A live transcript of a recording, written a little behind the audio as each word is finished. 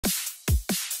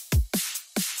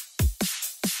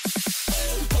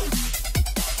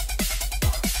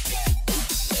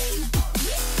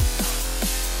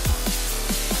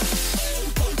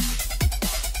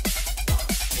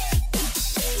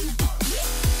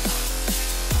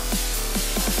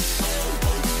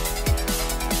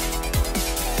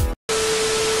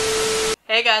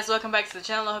Hey guys, welcome back to the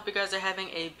channel. I hope you guys are having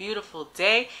a beautiful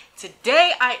day.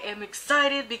 Today I am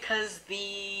excited because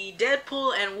the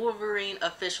Deadpool and Wolverine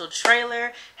official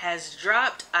trailer has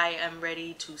dropped. I am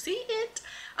ready to see it.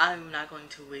 I'm not going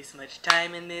to waste much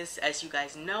time in this. As you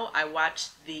guys know, I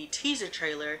watched the teaser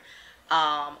trailer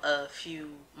a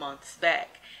few months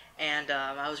back, and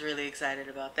I was really excited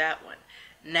about that one.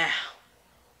 Now,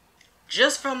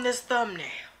 just from this thumbnail,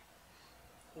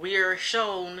 we are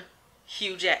shown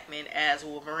Hugh Jackman as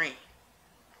Wolverine.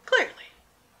 Clearly.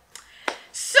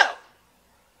 So,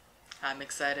 I'm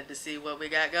excited to see what we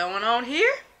got going on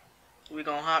here. We're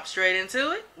gonna hop straight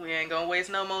into it. We ain't gonna waste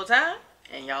no more time.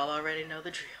 And y'all already know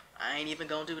the drill. I ain't even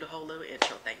gonna do the whole little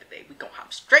intro thing today. We gonna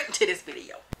hop straight into this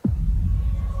video.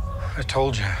 I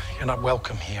told you, you're not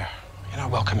welcome here. You're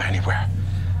not welcome anywhere.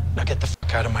 Now get the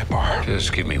fuck out of my bar.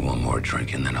 Just give me one more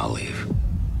drink and then I'll leave.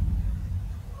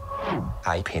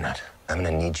 Hi, Peanut. I'm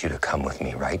gonna need you to come with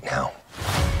me right now.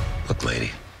 Look,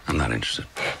 lady, I'm not interested.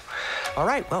 All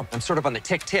right, well, I'm sort of on the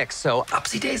tick-tick, so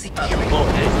upsy daisy.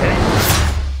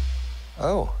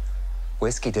 Oh,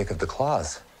 whiskey dick of the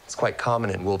claws. It's quite common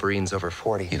in Wolverines over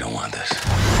 40. You don't want this.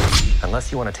 Unless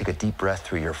you want to take a deep breath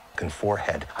through your fucking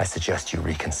forehead, I suggest you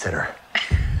reconsider.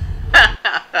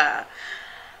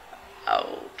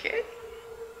 Okay.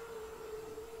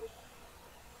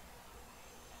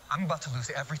 I'm about to lose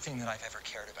everything that I've ever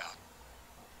cared about.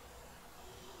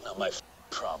 Not my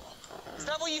problem. Is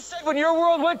that what you said when your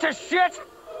world went to shit?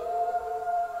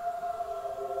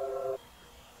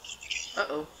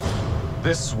 Uh-oh.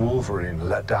 This Wolverine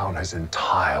let down his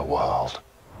entire world.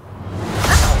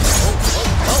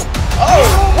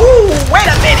 Oh! Wait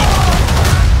a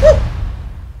minute!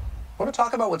 Want to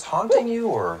talk about what's haunting you,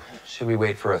 or should we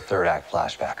wait for a third act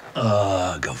flashback?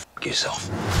 Go f yourself.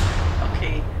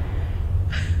 Okay.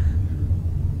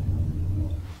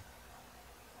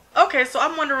 Okay, so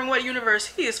I'm wondering what universe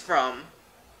he is from.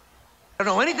 I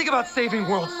don't know anything about saving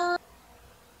worlds,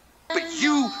 but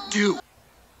you do.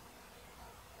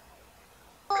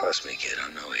 Trust me, kid,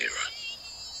 I'm no hero.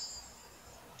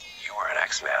 You were an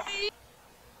X-Man.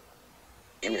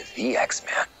 I'm the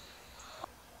X-Man.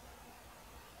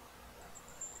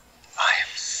 I am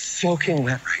soaking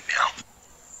wet right now.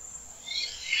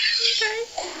 Okay.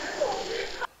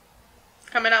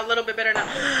 Coming out a little bit better now.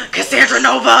 Cassandra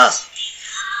Nova!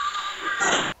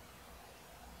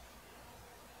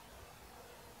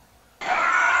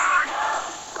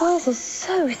 Boys are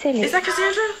so silly. Is that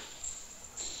Cassandra?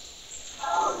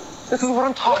 This is what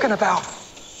I'm talking about.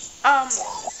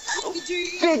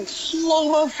 Big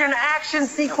slow motion action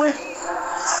sequence.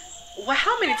 Well,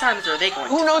 how many times are they going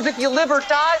to? Who knows if you live or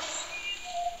die?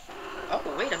 Oh,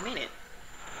 wait a minute.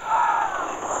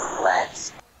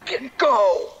 Let's get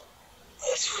go.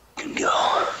 Let's fucking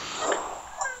go.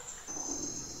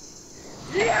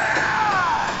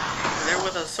 There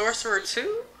was a sorcerer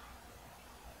too?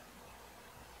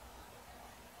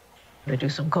 Gonna do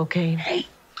some cocaine. Hey,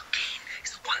 cocaine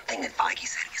is one thing that Feige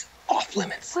said is off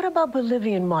limits. What about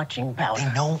Bolivian marching They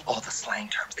powder? know all the slang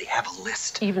terms. They have a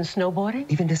list. Even snowboarding?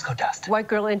 Even disco dust. White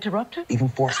girl interrupter? Even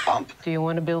force bump. Do you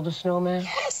want to build a snowman?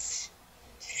 Yes.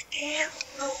 Damn.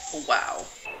 Wow.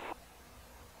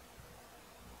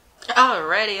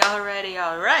 Alrighty.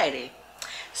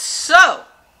 So,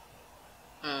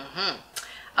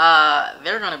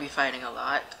 they're gonna be fighting a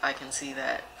lot. I can see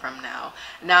that from now.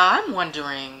 Now, I'm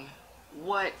wondering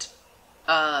what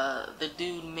the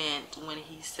dude meant when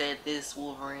he said this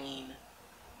Wolverine,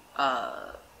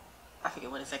 I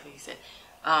forget what exactly he said.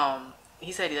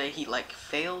 He said that he like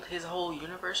failed his whole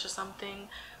universe or something.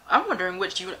 I'm wondering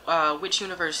which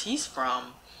universe he's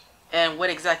from and what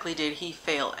exactly did he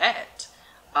fail at.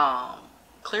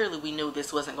 Clearly we knew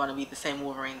this wasn't going to be the same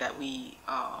Wolverine that we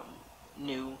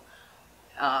knew,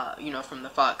 you know, from the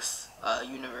Fox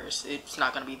universe. It's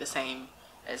not going to be the same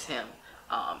as him.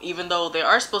 Even though there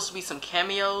are supposed to be some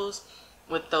cameos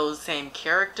with those same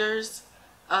characters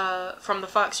from the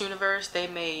Fox universe, they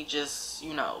may just,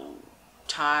 you know,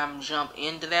 time jump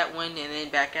into that one and then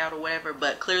back out or whatever.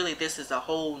 But clearly this is a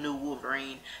whole new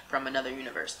Wolverine from another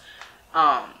universe.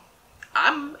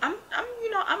 I'm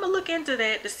gonna look into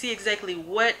that to see exactly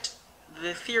what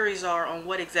the theories are on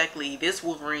what exactly this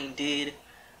Wolverine did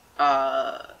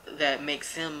that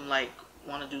makes him like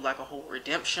want to do like a whole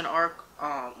redemption arc.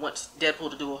 Wants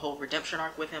Deadpool to do a whole redemption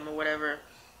arc with him or whatever.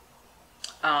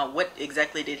 What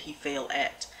exactly did he fail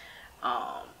at?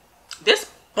 This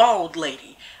bald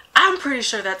lady, I'm pretty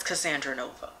sure that's Cassandra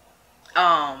Nova.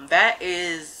 That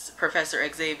is Professor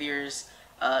Xavier's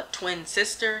twin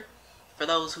sister. For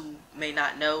those who may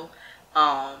not know,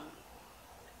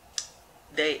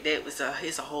 it's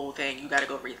a whole thing. You got to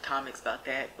go read the comics about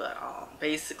that. But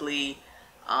basically,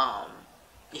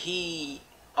 he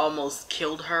almost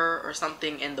killed her or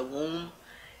something in the womb,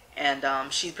 and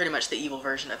she's pretty much the evil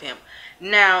version of him.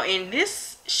 Now in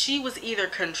this, she was either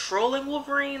controlling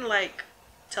Wolverine like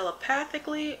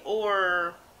telepathically,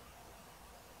 or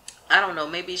I don't know,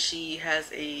 maybe she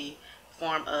has a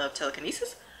form of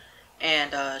telekinesis,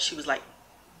 and she was like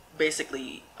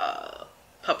basically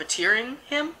puppeteering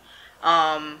him.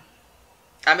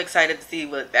 I'm excited to see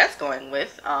what that's going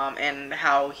with, and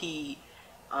how he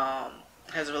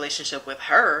has a relationship with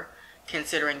her,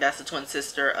 considering that's the twin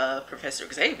sister of Professor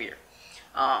Xavier.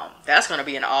 That's going to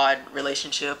be an odd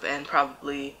relationship and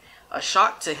probably a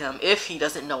shock to him if he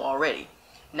doesn't know already.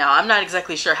 Now, I'm not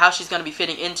exactly sure how she's going to be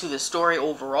fitting into the story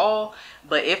overall,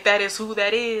 but if that is who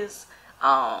that is,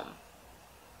 I'm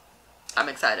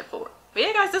excited for it. But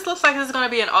yeah, guys, this looks like this is going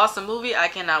to be an awesome movie. I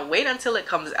cannot wait until it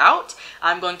comes out.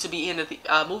 I'm going to be in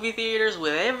the movie theaters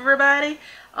with everybody.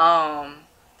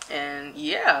 And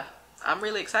yeah, I'm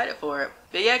really excited for it.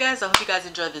 But yeah, guys, I hope you guys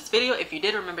enjoyed this video. If you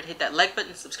did, remember to hit that like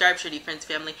button, subscribe, share to your friends,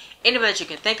 family, anybody that you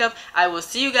can think of. I will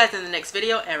see you guys in the next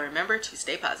video, and remember to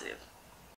stay positive.